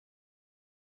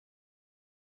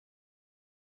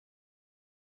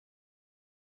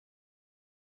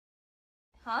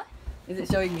Huh? Is it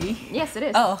showing me? Yes, it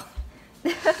is. Oh.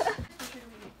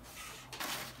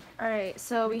 Alright,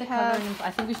 so we have...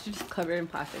 I think we should just cover it in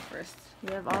plastic first.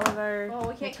 We have all of our Well,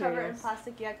 we can't cover it in materials.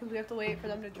 plastic yet because we have to wait for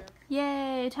them to drip.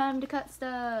 Yay, time to cut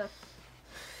stuff.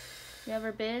 We have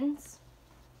our bins.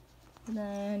 And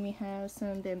then we have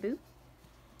some bamboo.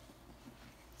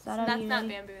 Is that That's not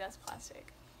bamboo, that's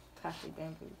plastic. Plastic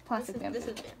bamboo. Plastic bamboo. This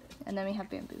is bamboo. And then we have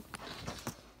bamboo.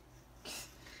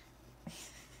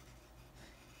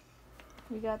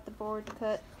 We got the board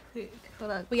cut.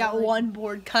 Hold on. We got one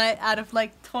board cut out of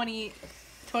like 28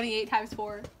 times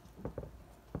 4.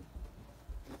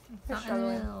 We're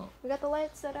struggling. We got the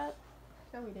lights set up.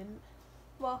 No, we didn't.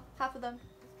 Well, half of them.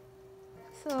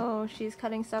 So she's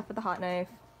cutting stuff with a hot knife.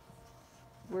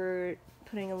 We're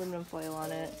putting aluminum foil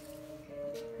on it.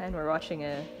 And we're watching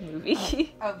a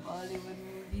movie. A Bollywood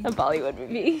movie. A Bollywood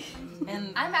movie.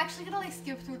 And I'm actually gonna like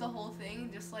skip through the whole thing,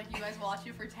 just like you guys watch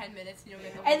it for 10 minutes and you'll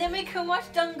get the whole and then we thing. can watch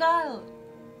Dangal.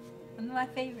 One of my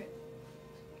favorite.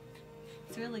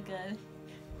 It's really good.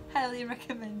 Highly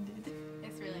recommended.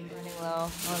 It's really good. Running low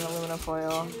on aluminum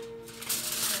foil.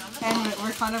 And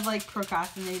we're kind of like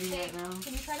procrastinating Hey, right now.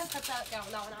 can you try to cut that down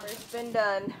that one out? It's been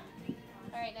done.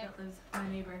 Alright, now. That was my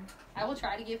neighbor. I will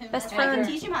try to give him Best I can friend.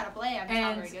 teach him how to play. I'm just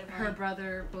not And very good at her playing.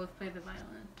 brother both play the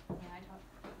violin. Yeah, I taught.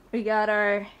 We got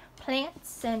our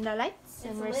plants and our lights,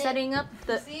 and It's we're lit. setting up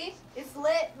the. See? It's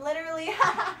lit, literally.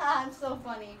 I'm so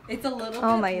funny. It's a little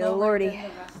Oh bit my lower lordy. than the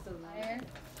rest of them. There.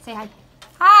 Say hi.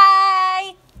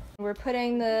 Hi! We're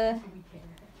putting the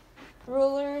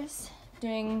rulers,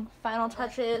 doing final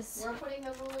touches. We're putting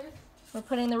the rulers. We're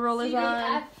putting the rollers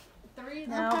on. F3.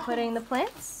 Now putting the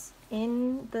plants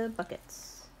in the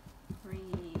buckets. Free.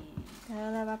 I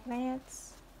love our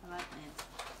plants. I like plants.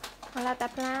 I love the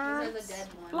These are the plants. dead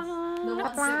ones. Plants. The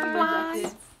ones that we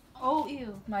rejected. Oh,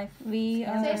 ew. My We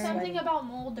Say are something about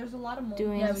mold. There's a lot of mold.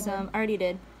 doing some. I already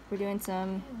did. We're doing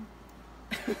some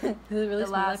Does it really The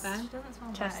smell last like that? Doesn't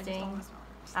smell bad, I just don't testing wanna smell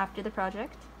it. after the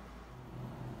project.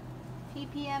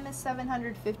 ppm is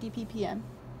 750 ppm.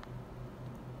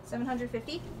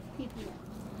 750. ppm.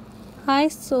 Hi,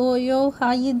 Soyo.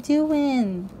 How you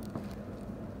doing?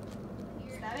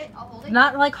 Is that it? I'll hold it.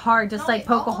 Not like hard, just No, like wait,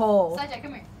 poke a I'll hole. Sajay,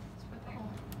 come here. Just put the hole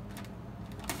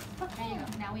in. There you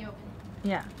go. Now we open it.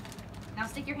 Yeah. Now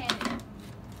stick your hand in.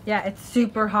 Yeah, it's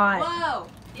super hot. Whoa!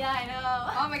 Yeah, I know.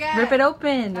 Oh my god. Rip it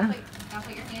open. Now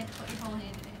put your whole hand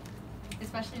in it.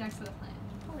 Especially next to the plant.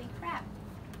 Holy crap.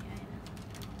 Yeah,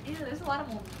 I know. Ew, there's a lot of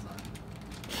mold in this one.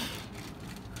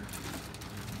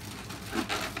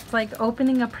 It's like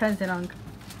opening a present, Unc.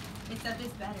 Except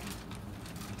it's better.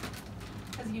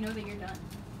 Because you know that you're done.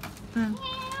 Mm.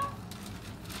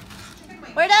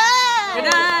 We're done. We're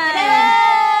done.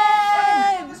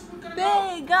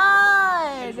 Thank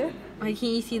God. Like, can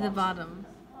you see the bottom?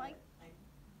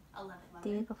 11.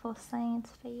 Day before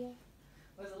science fair. It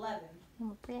was 11. And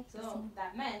we're practicing. So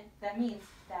that means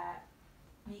that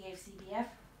we gave CBF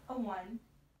a 1.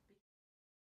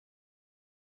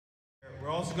 We're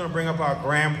also going to bring up our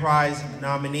grand prize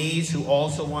nominees who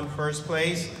also won first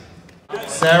place.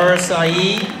 Sarah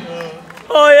Saeed.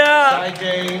 Oh, yeah.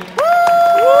 Sajay.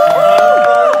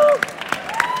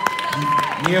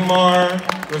 Myanmar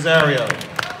Rosario.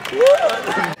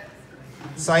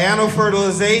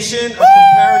 Cyanofertilization, a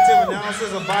comparative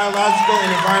analysis of biological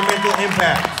and environmental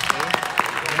impacts.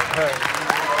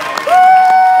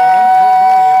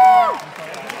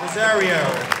 Rosario.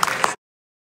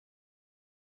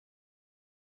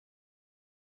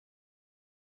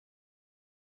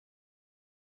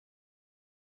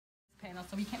 Panel,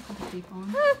 so we can't put the tape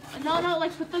on. No,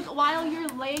 like while you're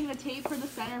laying the tape for the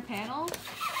center panel,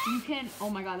 you can. Oh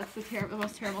my god, that's the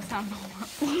most terrible sound in the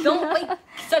world. Don't wait,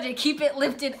 Sajay, keep it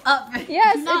lifted up.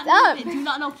 Yes, Do not it's up. move it. Do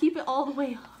not keep it all the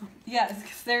way up. Yes,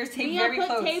 because there's tape We very put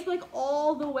close. tape like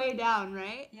all the way down,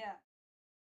 right? Yeah.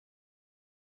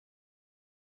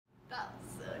 That was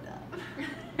so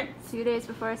dumb. 2 days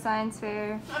before science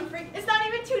fair. I'm freaking. It's not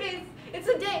even 2 days. It's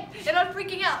a day, and I'm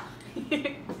freaking out.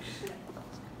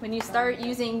 When you start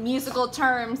using musical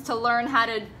terms to learn how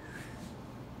to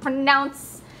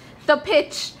pronounce the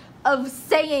pitch of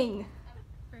saying.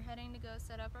 We're heading to go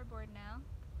set up our board now.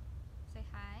 Say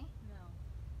hi. No.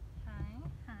 Hi.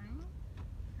 Hi.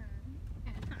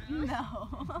 No.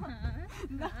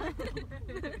 No.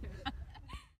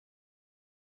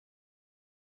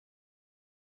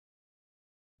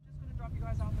 Drop you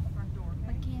guys off at the front door.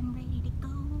 We're getting ready to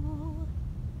go.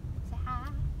 Say hi.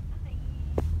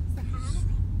 Say hi.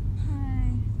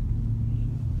 Hi.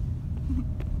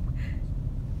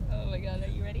 Oh my god, are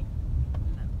you ready?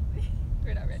 No.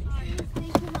 We're not ready.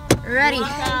 Ready.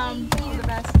 All the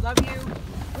best. Love you.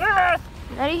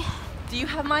 Ready? Do you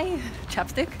have my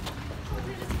chapstick?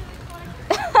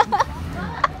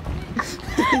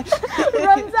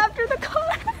 Runs after the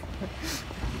car.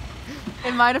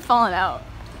 It might have fallen out.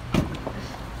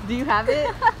 Do you have it?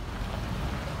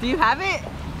 Do you have it?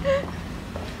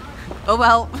 Oh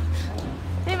well.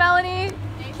 Hey, Melanie.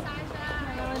 Hey, Sasha.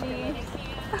 Melanie.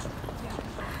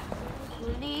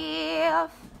 Leave.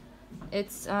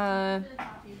 It's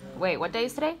wait, what day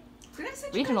is today? Did I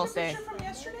send Regional you guys a Day. picture from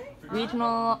yesterday?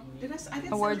 Regional Did I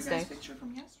didn't Awards send you guys Day. a picture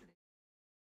from yesterday.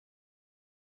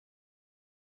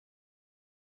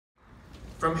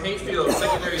 From Hayfield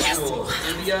Secondary School,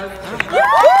 India.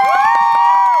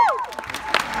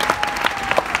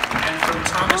 And from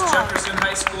Thomas Jefferson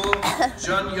High School,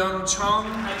 Jun Young Chong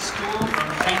High School. From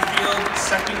Hayfield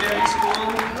Secondary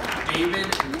School, David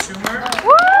Toomer.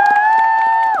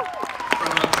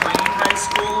 From McLean High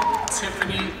School,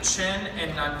 Tiffany Chen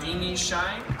and Nandini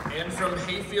Shine. And from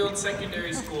Hayfield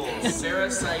Secondary School, Sarah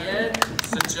Syed,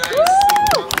 Sajai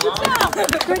Sukong,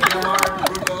 Yamar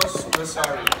Burgos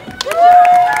Vasari.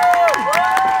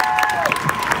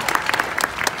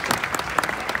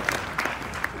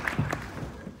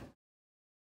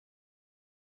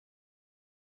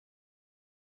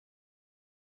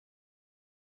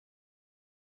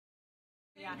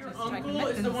 Your uncle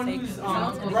is the one who's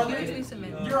brother.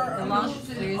 The long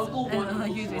series and a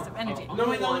huge waste of energy.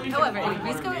 However, if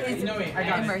Risco is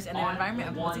immersed in an environment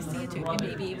of multi-CO2, it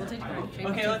may be able to differentiate.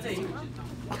 Okay, let's see.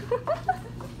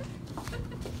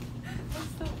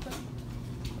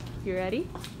 You ready?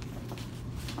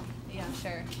 Yeah,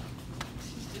 sure.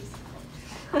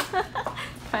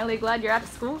 Finally glad you're out of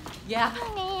school. Yeah.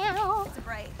 It's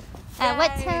bright. At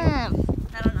what time?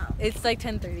 I don't know. It's like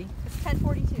 10:30. It's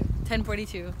 10:42.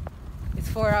 10:42. It's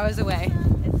 4 hours away.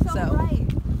 It's so bright.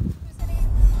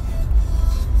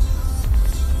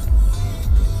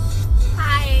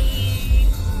 Hi.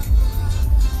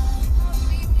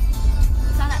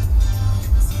 Sana.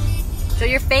 Show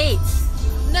your face.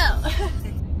 No.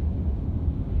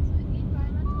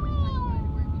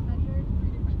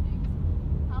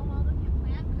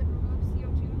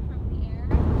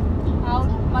 How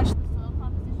much the soil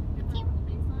composition differs from the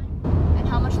baseline, and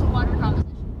how much the water composition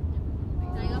differs.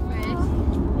 Can I go first?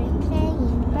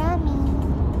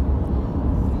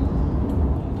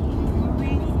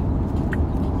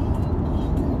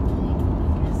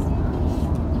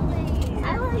 I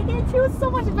like it too. It's so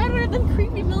much better than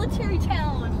creepy military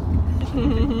town.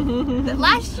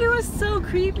 Last year was so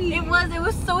creepy. It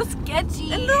was so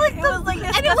sketchy. And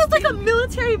it looked like a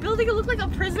military building. It looked like a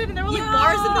prison, and there were like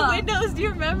bars in the windows. Do you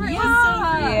remember? It was so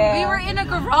weird. Yeah. We were in a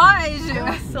garage. It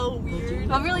was so weird.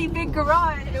 A really big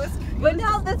garage. It was. But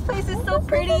now this place is so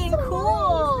pretty and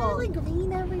cool. It's really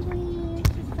green everywhere.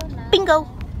 It's so nice. Bingo.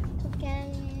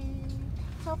 Okay.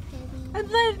 So pretty. I'm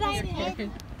so excited.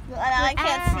 I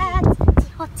can't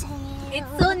see. Hotel.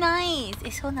 It's so nice.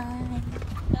 It's so nice.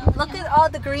 Look at all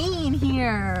the green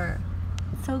here.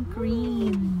 So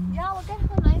green. Yeah, look at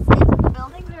how nice it is. The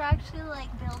buildings are actually like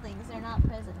buildings. They're not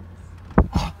prisons.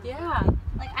 Yeah.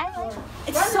 Like I like.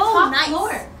 It's so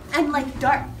nice and like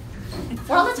dark.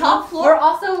 We're on the top floor. We're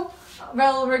also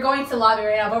we're going to lobby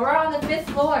right now, but we're on the 5th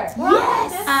floor.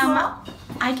 Yes.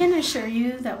 I can assure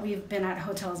you that we've been at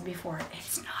hotels before.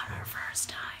 It's not our first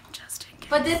time, just in case.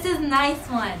 But this is nice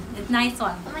one. It's nice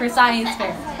one for science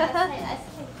fair.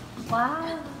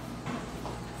 Wow.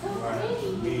 So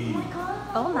pretty.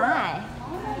 Oh my.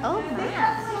 Oh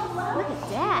my. Look at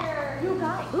that.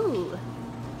 Ooh.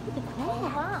 Look at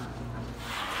that.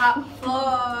 Top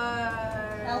floor.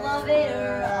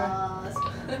 Elevator.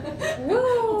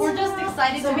 Woo. We're just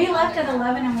excited. So we left at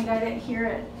 11 and we got it here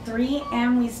at 3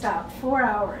 and we stopped 4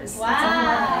 hours. Wow.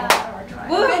 That's a 4-hour drive.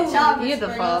 Good job,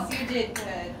 Beautiful. You did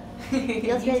good.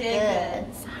 Feels You good. did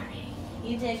Good. Sorry.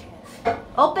 You did good.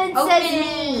 Open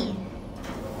sesame.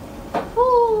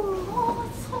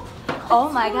 Oh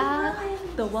my god.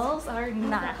 The walls are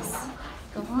nice.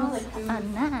 The walls are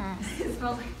nice. It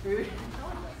smells like food.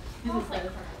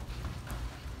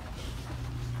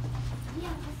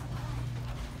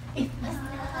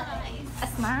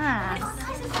 That's nice.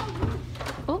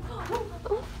 Ooh, ooh,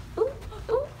 ooh, ooh.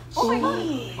 Oh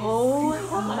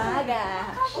my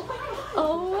gosh.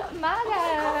 Oh my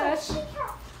gosh.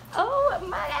 Oh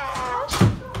my gosh.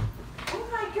 Oh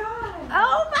my god.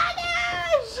 Oh my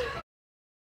gosh.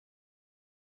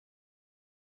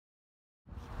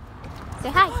 Say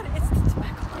hi.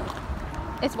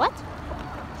 It's what?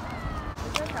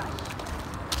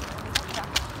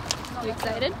 You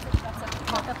excited?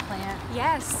 Like a plant.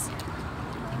 Yes.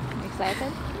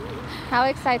 Excited? How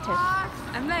excited?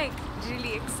 I'm like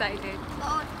really excited.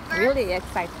 Really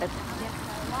excited. Yes.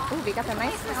 Ooh, we got the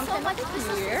nice fountain up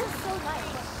here.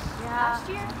 Last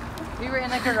year? We were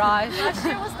in a garage. Last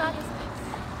year was not as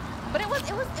nice. But it was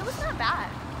not bad.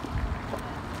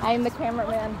 I'm the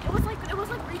cameraman. It was like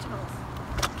regionals.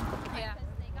 Yeah.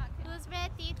 Who's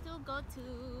ready to go to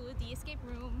the escape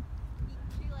room?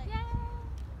 Yeah.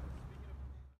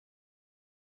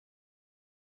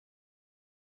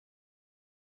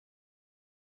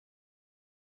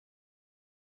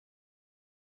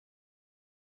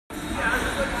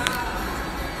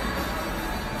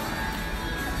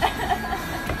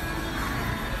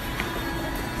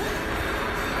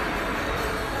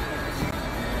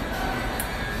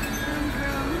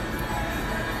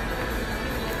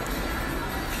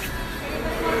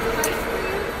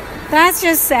 That's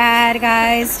just sad,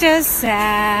 guys. Just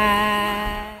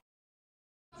sad.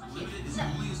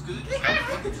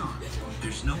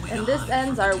 And this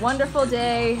ends our wonderful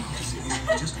day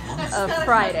of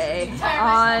Friday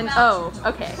on, oh,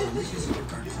 okay.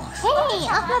 Hey,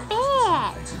 Uncle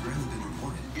Bear!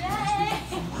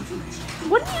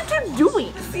 What are you two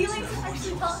doing?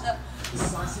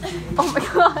 Oh my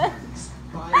god.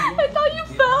 I thought you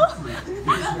fell.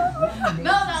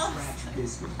 No.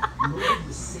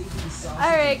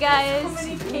 Alright guys,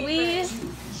 we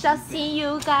shall see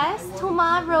you guys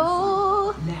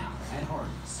tomorrow.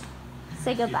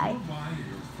 Say goodbye.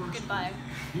 Goodbye.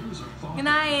 Good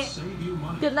night.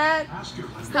 Good night.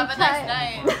 Have a nice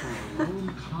night.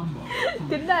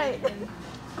 Good night.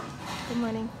 Good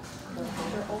morning.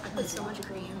 With so much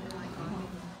green.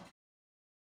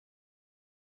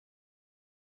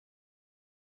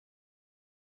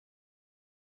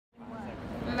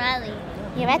 Riley,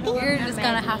 you ready? You're just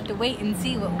gonna have to wait and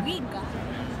see what we got.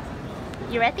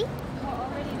 You ready?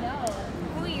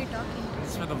 Who are you talking to?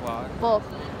 This for the vlog. Well,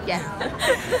 yes.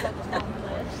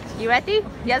 You ready?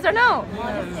 Yes or no?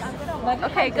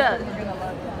 Okay, good.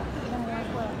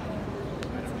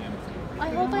 I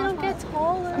hope I don't get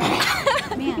taller.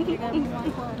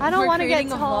 I don't want to get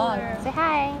taller. Say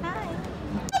hi.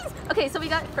 Okay, so we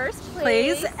got first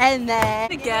place. And then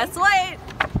guess what?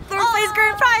 Third place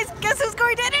grand prize. Guess who's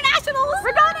going to internationals?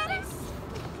 We're going at it.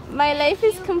 My life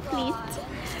is complete.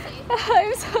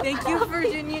 I'm so Thank you,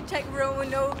 Virginia Tech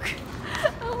Roanoke.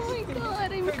 Oh my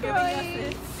god, I'm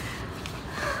crying.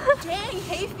 Dang,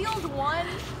 Hayfield won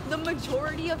the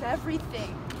majority of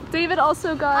everything. David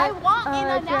also got I want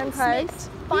an grand prize. announcement.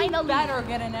 Finally. Better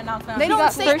get an announcement. They He don't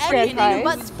got say first grand anything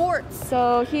prize. but sports.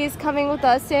 So he's coming with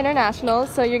us to international,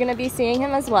 so you're gonna be seeing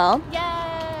him as well.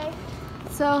 Yay!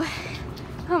 So,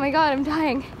 oh my god, I'm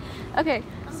dying. Okay,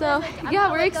 so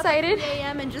yeah, we're excited. 3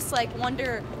 a.m. and just like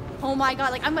wonder, oh my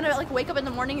god, like I'm gonna like wake up in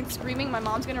the morning and screaming. My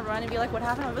mom's gonna run and be like, what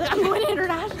happened? I'm like, I'm going to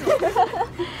international.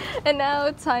 And now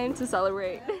it's time to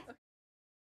celebrate.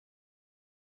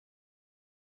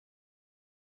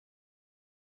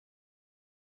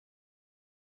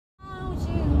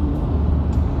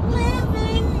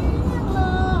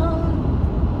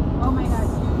 Oh my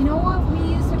god. You know what we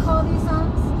used to call these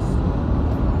songs?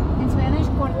 In Spanish,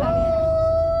 cortavenas.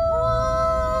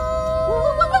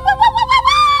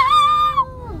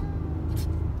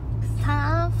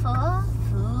 Time for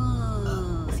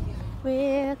food.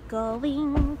 We're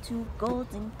going to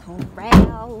Golden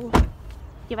Corral.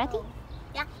 You ready?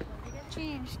 Yeah.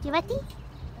 You ready?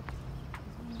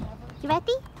 You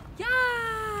ready? Yeah.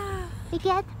 We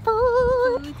get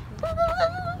food.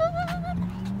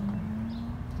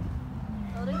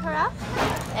 Holding her up.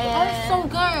 That's so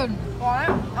good.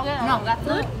 No, that's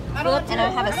good. And I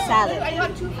have a salad. I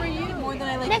got 2 for you. More than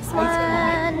I like. Next one.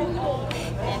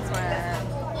 Next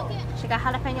one. She got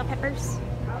jalapeno peppers.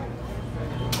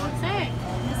 Dessert.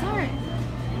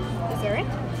 Dessert.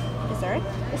 Dessert.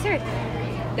 Dessert.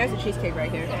 There's a cheesecake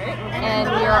right here. And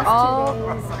we are all,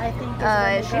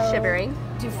 she's shivering.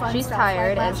 She's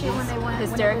tired and she's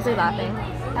hysterically laughing.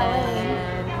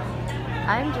 And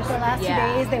I'm just, The last 2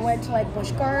 days they went to like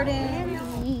Busch Gardens.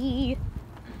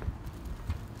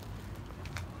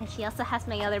 And she also has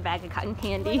my other bag of cotton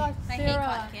candy. I hate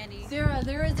cotton candy. Sarah,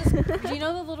 there is this. Do you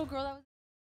know the little girl that was?